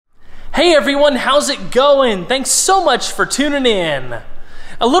Hey everyone, how's it going? Thanks so much for tuning in.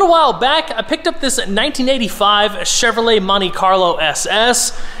 A little while back, I picked up this 1985 Chevrolet Monte Carlo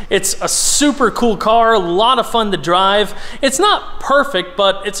SS. It's a super cool car, a lot of fun to drive. It's not perfect,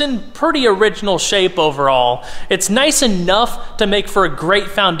 but it's in pretty original shape overall. It's nice enough to make for a great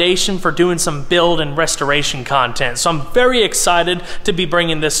foundation for doing some build and restoration content. So I'm very excited to be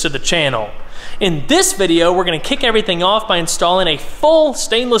bringing this to the channel. In this video, we're going to kick everything off by installing a full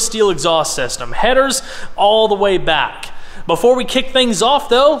stainless steel exhaust system, headers all the way back. Before we kick things off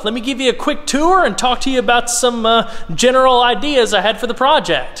though, let me give you a quick tour and talk to you about some general ideas I had for the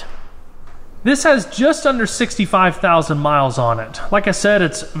project. This has just under 65,000 miles on it. Like I said,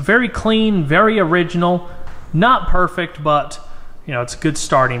 it's very clean, very original, not perfect, but you know, it's a good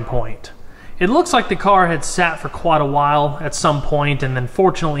starting point. It looks like the car had sat for quite a while at some point and then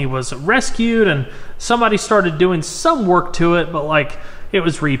fortunately was rescued and somebody started doing some work to it, but like it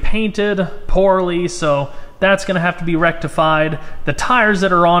was repainted poorly, so that's going to have to be rectified. The tires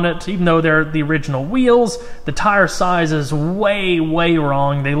that are on it, even though they're the original wheels, the tire size is way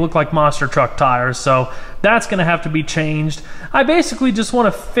wrong. They look like monster truck tires, so that's going to have to be changed. I basically just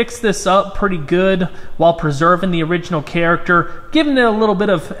want to fix this up pretty good while preserving the original character, giving it a little bit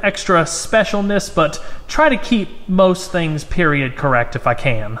of extra specialness, but try to keep most things period correct if I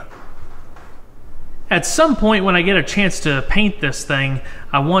can. At some point when I get a chance to paint this thing,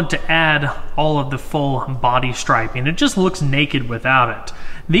 I want to add all of the full body striping. It just looks naked without it.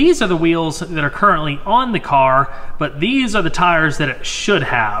 These are the wheels that are currently on the car, but these are the tires that it should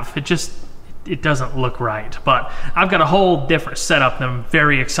have. It doesn't look right, but I've got a whole different setup that I'm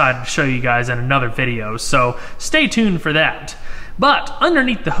very excited to show you guys in another video, so stay tuned for that. But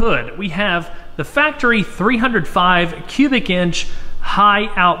underneath the hood, we have the factory 305 cubic inch high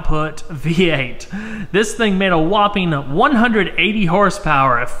output V8. This thing made a whopping 180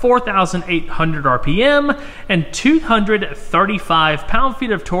 horsepower at 4,800 RPM and 235 pound-feet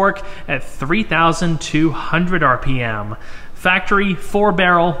of torque at 3,200 RPM. Factory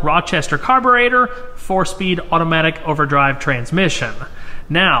 4-barrel Rochester carburetor, 4-speed automatic overdrive transmission.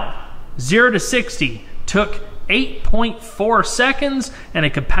 Now, 0 to 60 took 8.4 seconds, and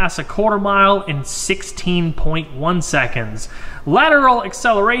it could pass a quarter mile in 16.1 seconds. Lateral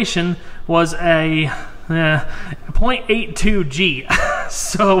acceleration was a 0.82 G,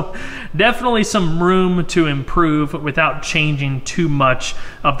 so definitely some room to improve without changing too much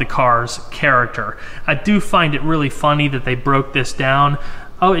of the car's character. I do find it really funny that they broke this down.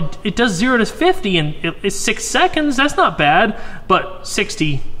 Oh, it does 0 to 50 in it's 6 seconds. That's not bad, but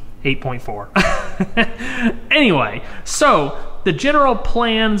 60, 8.4. Anyway, so the general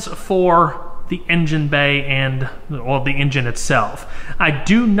plans for the engine bay and, well, the engine itself. I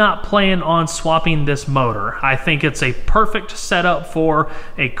do not plan on swapping this motor. I think it's a perfect setup for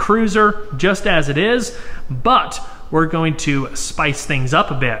a cruiser just as it is, but we're going to spice things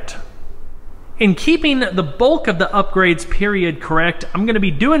up a bit. In keeping the bulk of the upgrades period correct, I'm going to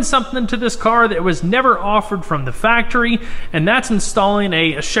be doing something to this car that was never offered from the factory, and that's installing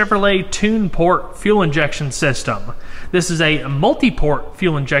a Chevrolet tune port fuel injection system. This is a multi-port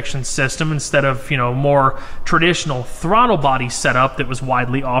fuel injection system instead of, more traditional throttle body setup that was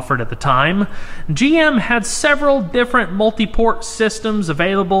widely offered at the time. GM had several different multi-port systems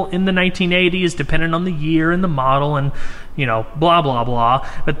available in the 1980s, depending on the year and the model and blah, blah, blah.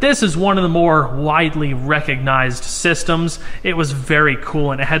 But this is one of the more widely recognized systems. It was very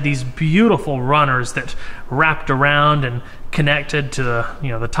cool, and it had these beautiful runners that wrapped around and connected to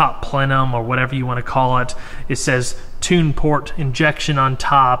the top plenum or whatever you want to call it. It says tune port injection on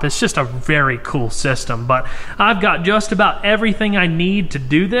top. It's just a very cool system, but I've got just about everything I need to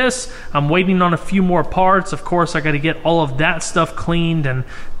do this. I'm waiting on a few more parts. Of course, I got to get all of that stuff cleaned and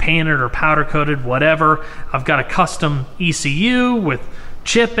painted or powder coated, whatever. I've got a custom ECU with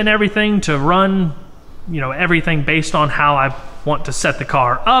chip and everything to run everything based on how I want to set the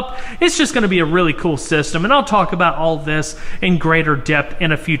car up. It's just going to be a really cool system, and I'll talk about all this in greater depth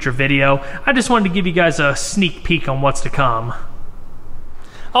in a future video. I just wanted to give you guys a sneak peek on what's to come.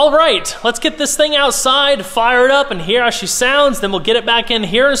 All right, let's get this thing outside, fire it up, and hear how she sounds. Then we'll get it back in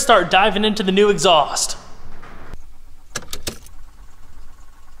here and start diving into the new exhaust.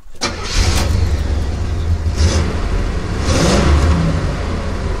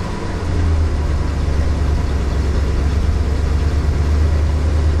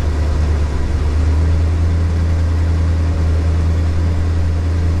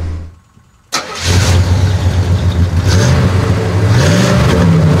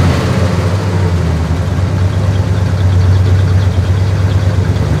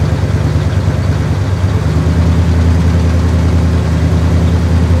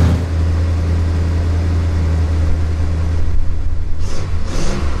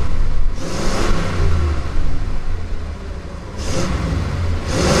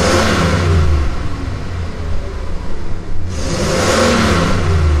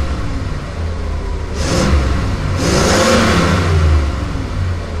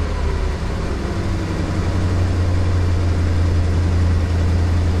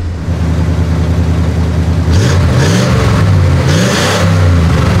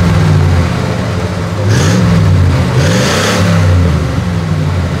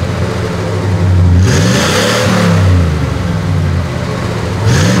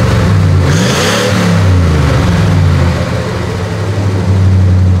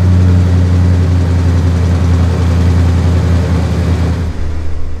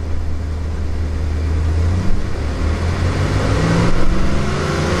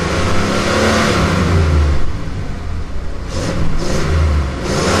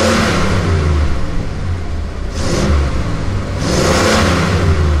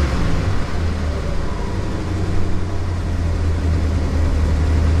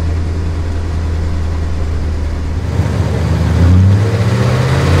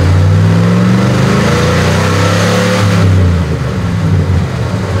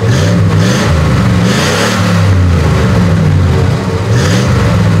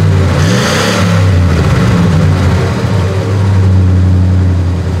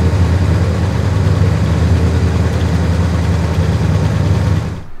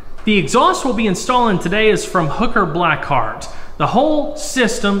 The exhaust we'll be installing today is from Hooker Blackheart. The whole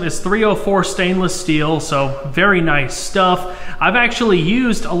system is 304 stainless steel, so very nice stuff. I've actually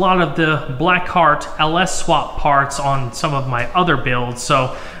used a lot of the Blackheart LS swap parts on some of my other builds,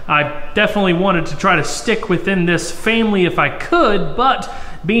 so I definitely wanted to try to stick within this family if I could, but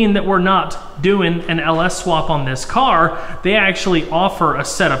being that we're not doing an LS swap on this car, they actually offer a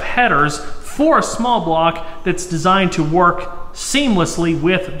set of headers for a small block that's designed to work seamlessly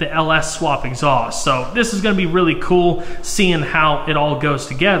with the LS swap exhaust. So this is going to be really cool seeing how it all goes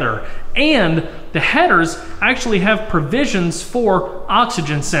together. And the headers actually have provisions for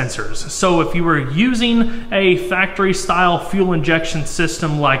oxygen sensors. So if you were using a factory style fuel injection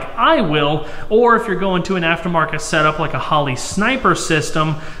system like I will, or if you're going to an aftermarket setup like a Holley Sniper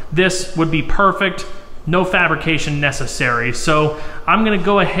system, this would be perfect. No fabrication necessary. So I'm gonna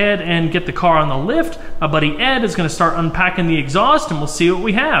go ahead and get the car on the lift. My buddy Ed is gonna start unpacking the exhaust and we'll see what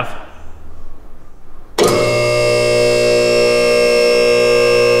we have.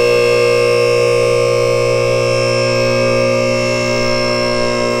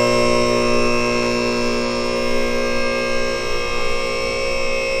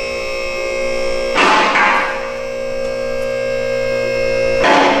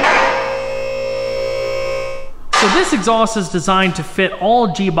 So this exhaust is designed to fit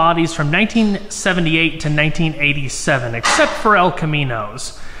all G-bodies from 1978 to 1987, except for El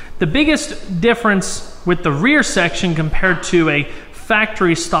Caminos. The biggest difference with the rear section compared to a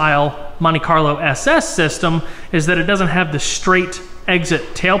factory-style Monte Carlo SS system is that it doesn't have the straight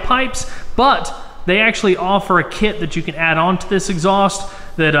exit tailpipes, but they actually offer a kit that you can add on to this exhaust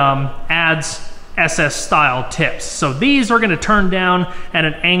that adds SS style tips. So these are going to turn down at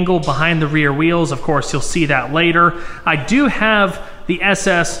an angle behind the rear wheels. Of course, you'll see that later. I do have the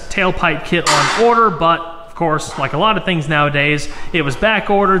SS tailpipe kit on order, but of course, like a lot of things nowadays, it was back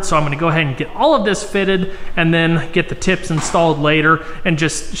ordered. So I'm going to go ahead and get all of this fitted and then get the tips installed later and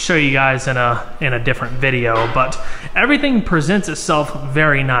just show you guys in a different video. But everything presents itself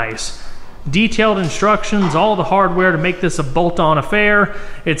very nice. Detailed instructions, all the hardware to make this a bolt-on affair.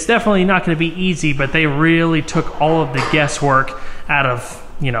 It's definitely not going to be easy, but they really took all of the guesswork out of,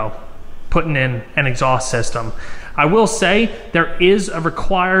 you know, putting in an exhaust system. I will say there is a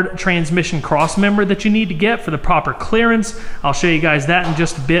required transmission cross member that you need to get for the proper clearance. I'll show you guys that in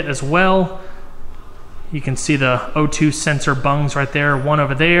just a bit as well. You can see the O2 sensor bungs right there, one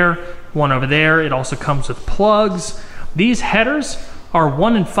over there, one over there. It also comes with plugs. These headers are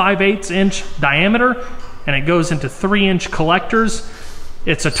 1 5/8 inch diameter, and it goes into 3-inch collectors.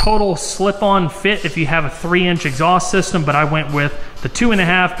 It's a total slip-on fit if you have a 3-inch exhaust system, but I went with the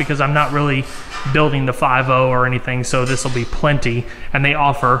 2.5 because I'm not really building the 5.0 or anything, so this will be plenty. And they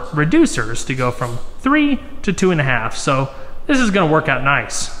offer reducers to go from 3 to 2.5, so this is going to work out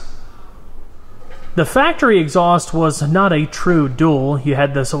nice. The factory exhaust was not a true dual. You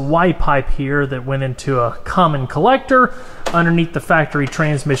had this Y pipe here that went into a common collector underneath the factory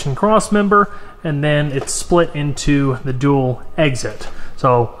transmission cross member, and then it's split into the dual exit.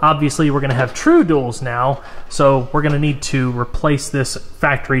 So obviously we're going to have true duals now, so we're going to need to replace this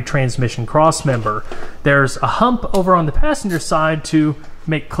factory transmission cross member. There's a hump over on the passenger side to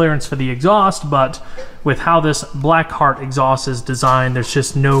make clearance for the exhaust, but with how this Blackheart exhaust is designed, there's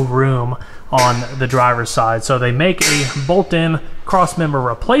just no room on the driver's side. So they make a bolt-in cross member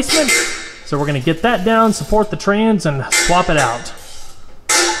replacement. So we're going to get that down, support the trans, and swap it out.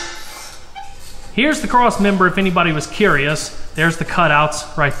 Here's the cross member if anybody was curious. There's the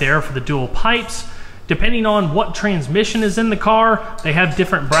cutouts right there for the dual pipes. Depending on what transmission is in the car, they have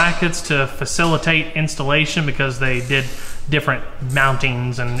different brackets to facilitate installation because they did different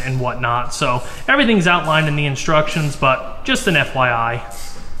mountings and whatnot. So everything's outlined in the instructions, but just an FYI.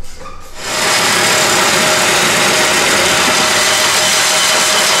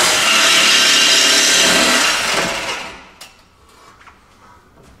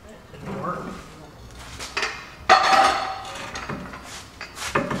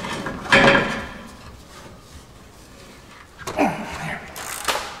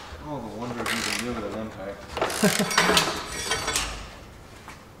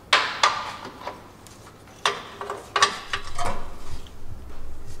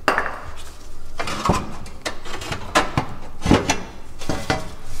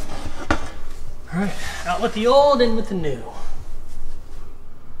 Alright, out with the old, in with the new.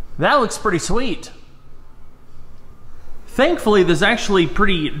 That looks pretty sweet. Thankfully, there's actually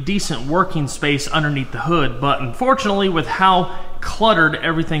pretty decent working space underneath the hood, but unfortunately, with how cluttered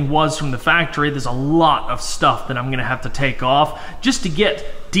everything was from the factory, there's a lot of stuff that I'm gonna have to take off just to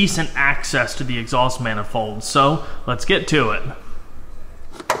get decent access to the exhaust manifold. So let's get to it.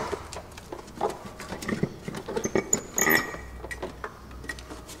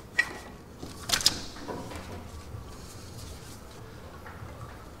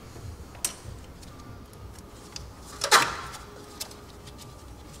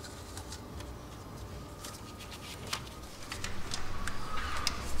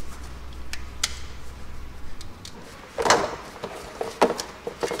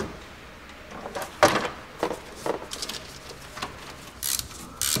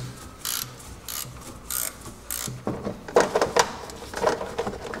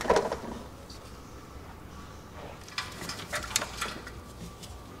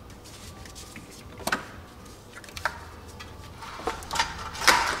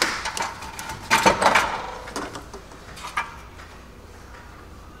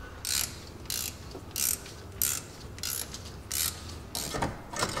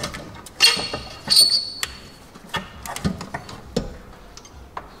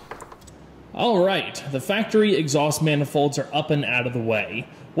 Alright, the factory exhaust manifolds are up and out of the way.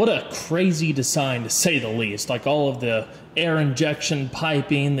 What a crazy design to say the least. Like all of the air injection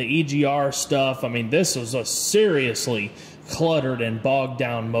piping, the EGR stuff. I mean, this was a seriously cluttered and bogged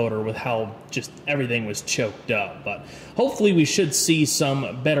down motor with how just everything was choked up. But hopefully we should see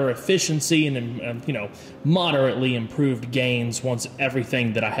some better efficiency and you know, moderately improved gains once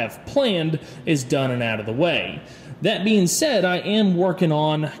everything that I have planned is done and out of the way. That being said, I am working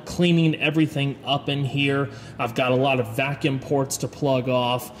on cleaning everything up in here. I've got a lot of vacuum ports to plug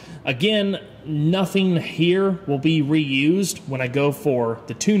off. Again, nothing here will be reused when I go for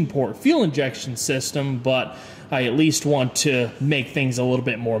the tune port fuel injection system, but I at least want to make things a little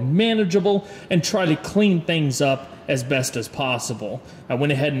bit more manageable and try to clean things up as best as possible. I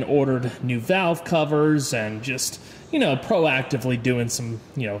went ahead and ordered new valve covers and just, you know, proactively doing some,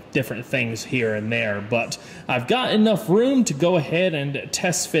 you know, different things here and there. But I've got enough room to go ahead and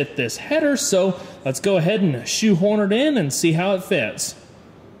test fit this header, so let's go ahead and shoehorn it in and see how it fits.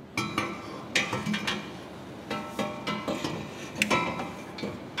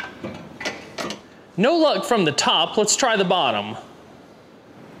 No luck from the top, let's try the bottom.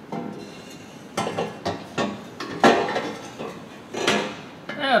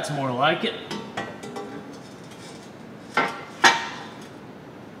 That's more like it.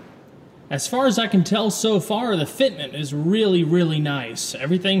 As far as I can tell so far, the fitment is really, really nice.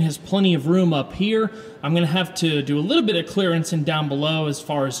 Everything has plenty of room up here. I'm gonna have to do a little bit of clearancing down below as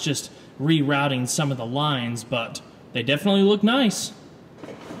far as just rerouting some of the lines, but they definitely look nice.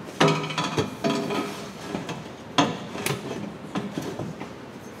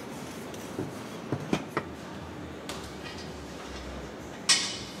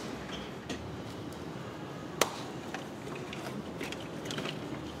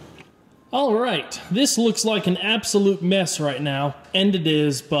 Alright, this looks like an absolute mess right now, and it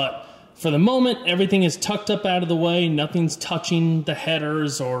is, but for the moment, everything is tucked up out of the way, nothing's touching the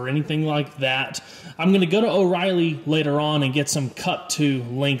headers or anything like that. I'm going to go to O'Reilly later on and get some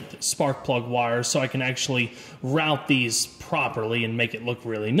cut-to-length spark plug wires so I can actually route these properly and make it look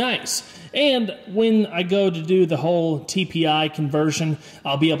really nice. And when I go to do the whole TPI conversion,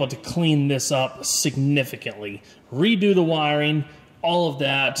 I'll be able to clean this up significantly, redo the wiring, all of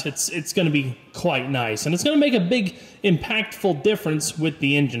that. It's going to be quite nice, and it's going to make a big impactful difference with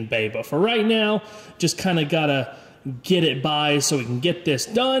the engine bay. But for right now, just kind of gotta get it by so we can get this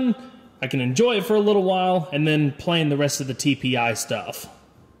done. I can enjoy it for a little while and then plan the rest of the TPI stuff.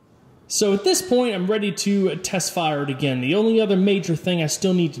 So at this point, I'm ready to test fire it again. The only other major thing I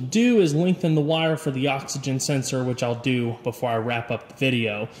still need to do is lengthen the wire for the oxygen sensor, which I'll do before I wrap up the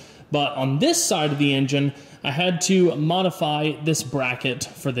video. But on this side of the engine, I had to modify this bracket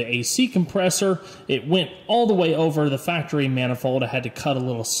for the AC compressor. It went all the way over the factory manifold. I had to cut a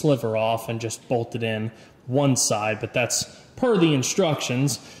little sliver off and just bolt it in one side, but that's per the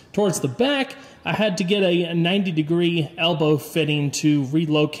instructions. Towards the back, I had to get a 90-degree elbow fitting to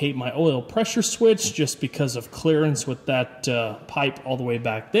relocate my oil pressure switch just because of clearance with that pipe all the way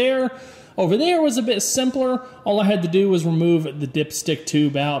back there. Over there was a bit simpler. All I had to do was remove the dipstick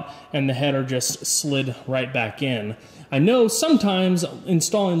tube out and the header just slid right back in. I know sometimes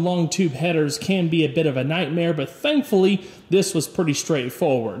installing long tube headers can be a bit of a nightmare, but thankfully this was pretty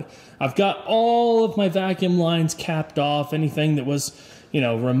straightforward. I've got all of my vacuum lines capped off. Anything that was, you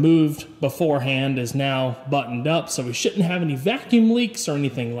know, removed beforehand is now buttoned up, so we shouldn't have any vacuum leaks or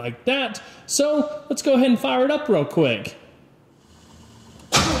anything like that. So let's go ahead and fire it up real quick.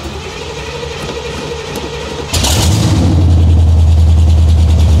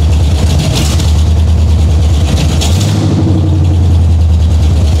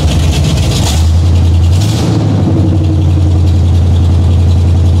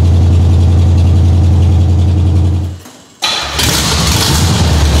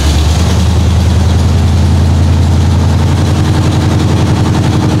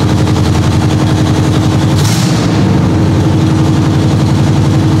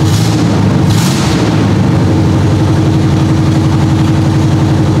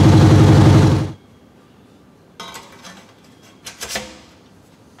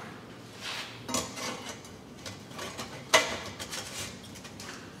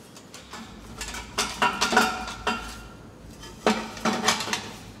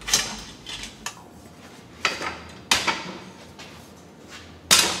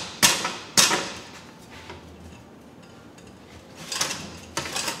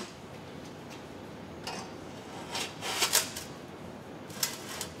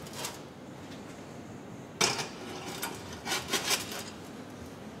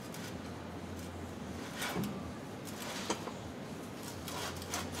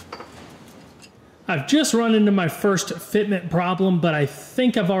 I've just run into my first fitment problem, but I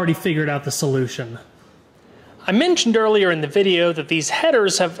think I've already figured out the solution. I mentioned earlier in the video that these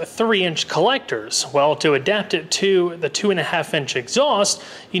headers have 3-inch collectors. Well, to adapt it to the 2.5-inch exhaust,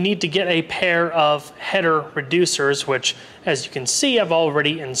 you need to get a pair of header reducers, which, as you can see, I've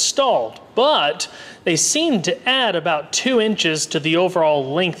already installed. But they seem to add about 2 inches to the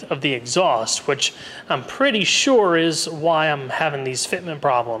overall length of the exhaust, which I'm pretty sure is why I'm having these fitment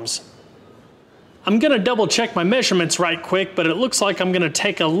problems. I'm going to double check my measurements right quick, but it looks like I'm going to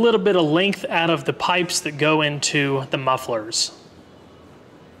take a little bit of length out of the pipes that go into the mufflers.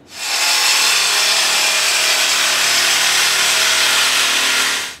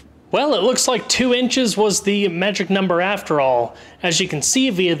 Well, it looks like 2 inches was the magic number after all. As you can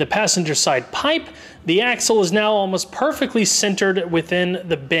see via the passenger side pipe, the axle is now almost perfectly centered within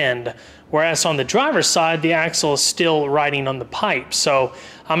the bend, whereas on the driver's side, the axle is still riding on the pipe. So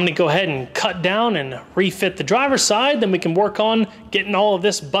I'm going to go ahead and cut down and refit the driver's side, then we can work on getting all of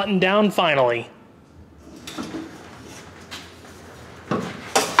this buttoned down finally.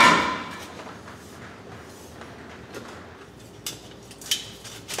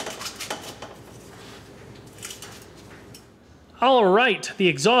 Alright, the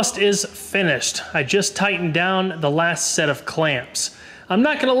exhaust is finished. I just tightened down the last set of clamps. I'm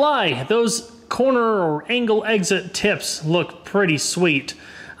not gonna lie, those corner or angle exit tips look pretty sweet.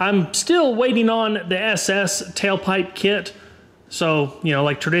 I'm still waiting on the SS tailpipe kit. So, you know,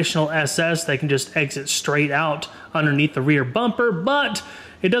 like traditional SS, they can just exit straight out underneath the rear bumper, but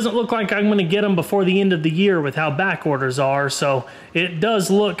it doesn't look like I'm going to get them before the end of the year with how back orders are, so it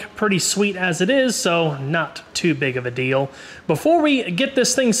does look pretty sweet as it is, so not too big of a deal. Before we get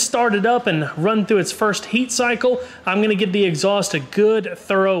this thing started up and run through its first heat cycle, I'm going to give the exhaust a good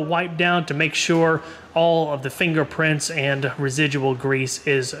thorough wipe down to make sure all of the fingerprints and residual grease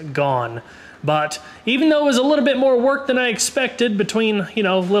is gone. But even though it was a little bit more work than I expected between, you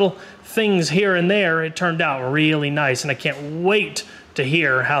know, little things here and there, it turned out really nice, and I can't wait to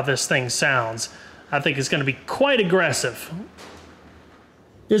hear how this thing sounds. I think it's going to be quite aggressive.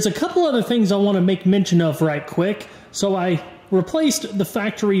 There's a couple other things I want to make mention of right quick. So I replaced the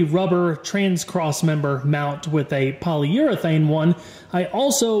factory rubber trans cross member mount with a polyurethane one. I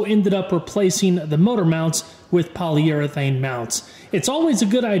also ended up replacing the motor mounts with polyurethane mounts. It's always a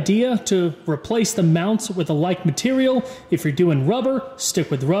good idea to replace the mounts with a like material. If you're doing rubber,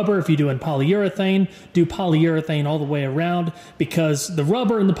 stick with rubber. If you're doing polyurethane, do polyurethane all the way around, because the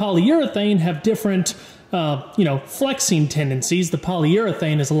rubber and the polyurethane have different flexing tendencies. The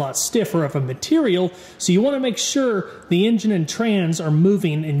polyurethane is a lot stiffer of a material, so you want to make sure the engine and trans are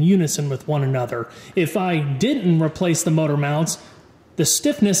moving in unison with one another. If I didn't replace the motor mounts, the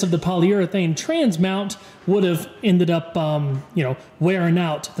stiffness of the polyurethane trans mount would have ended up, wearing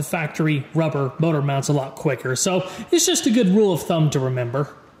out the factory rubber motor mounts a lot quicker. So it's just a good rule of thumb to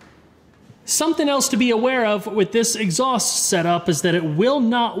remember. Something else to be aware of with this exhaust setup is that it will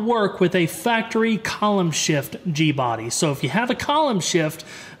not work with a factory column shift G-body. So if you have a column shift,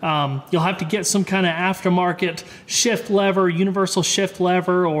 you'll have to get some kind of aftermarket shift lever, universal shift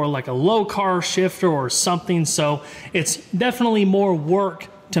lever, or like a low car shifter or something. So it's definitely more work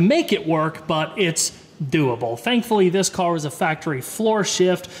to make it work, but it's doable. Thankfully, this car was a factory floor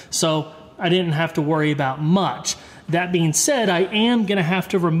shift, so I didn't have to worry about much. That being said, I am going to have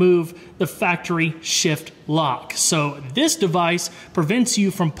to remove the factory shift lock. So this device prevents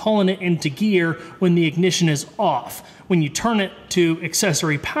you from pulling it into gear when the ignition is off. When you turn it to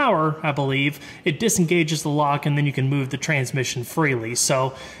accessory power, I believe, it disengages the lock and then you can move the transmission freely.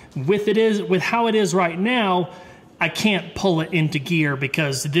 So with how it is right now, I can't pull it into gear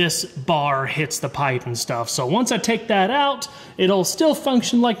because this bar hits the pipe and stuff. So once I take that out, it'll still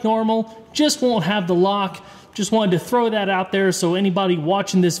function like normal, just won't have the lock. Just wanted to throw that out there so anybody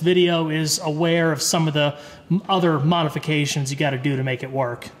watching this video is aware of some of the other modifications you got to do to make it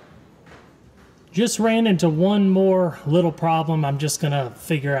work. Just ran into one more little problem I'm just going to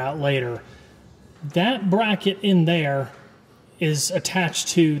figure out later. That bracket in there is attached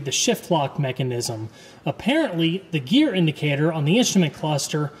to the shift lock mechanism. Apparently, the gear indicator on the instrument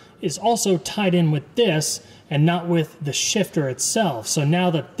cluster is also tied in with this and not with the shifter itself. So now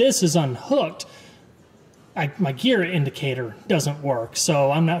that this is unhooked, my gear indicator doesn't work. So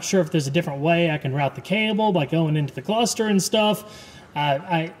I'm not sure if there's a different way I can route the cable by going into the cluster and stuff.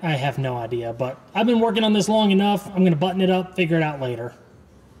 I have no idea, but I've been working on this long enough. I'm going to button it up, figure it out later.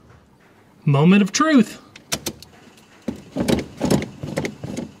 Moment of truth.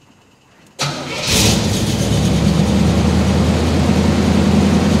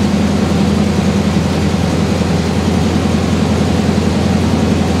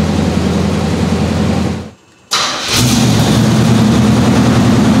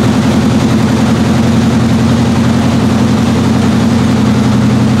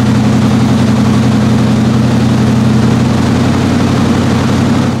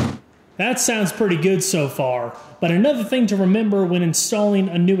 sounds pretty good so far. But another thing to remember when installing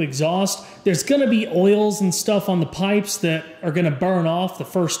a new exhaust, there's going to be oils and stuff on the pipes that are going to burn off the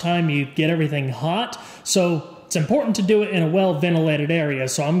first time you get everything hot. So it's important to do it in a well-ventilated area.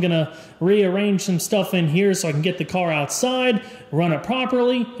 So I'm going to rearrange some stuff in here so I can get the car outside, run it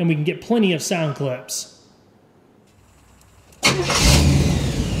properly, and we can get plenty of sound clips.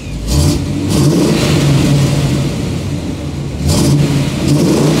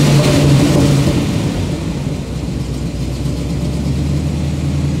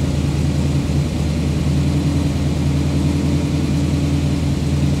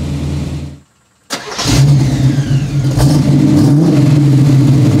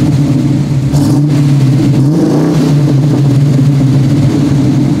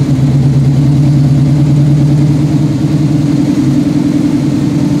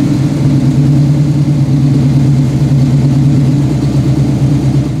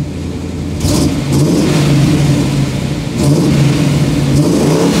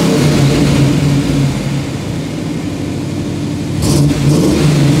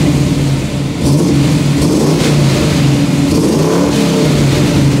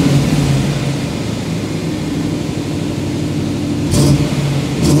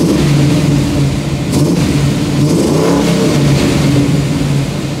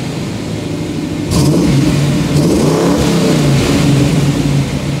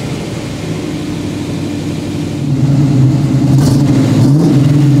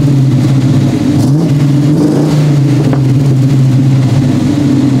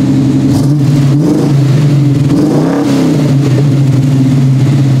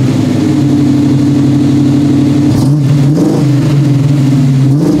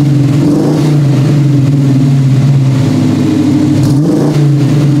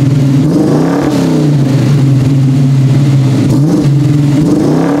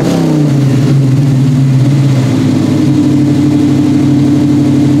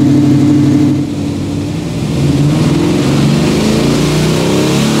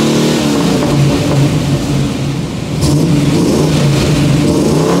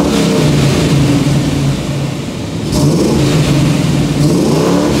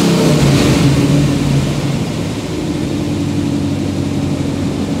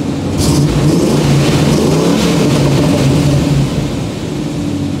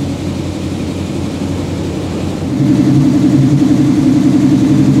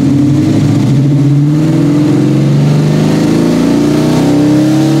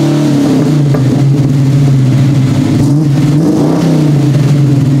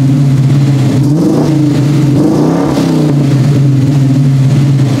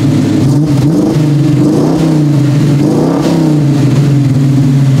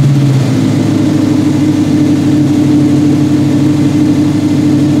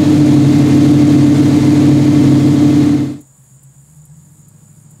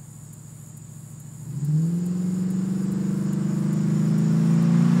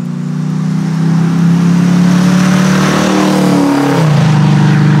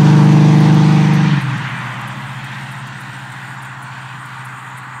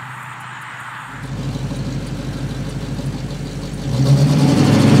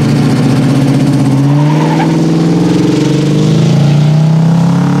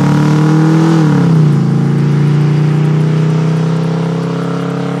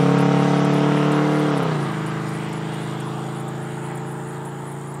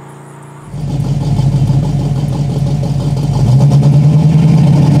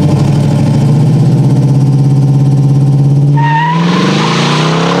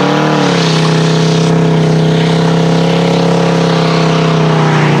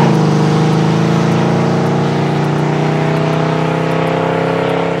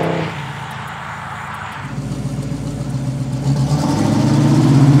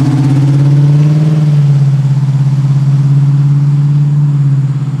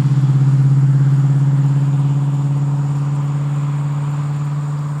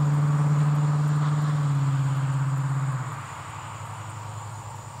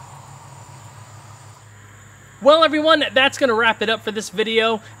 Well, everyone, that's going to wrap it up for this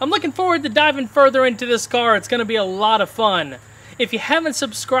video. I'm looking forward to diving further into this car. It's going to be a lot of fun. If you haven't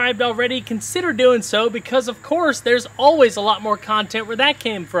subscribed already, consider doing so because, of course, there's always a lot more content where that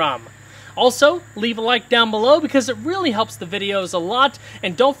came from. Also, leave a like down below because it really helps the videos a lot.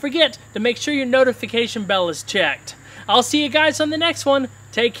 And don't forget to make sure your notification bell is checked. I'll see you guys on the next one.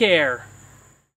 Take care.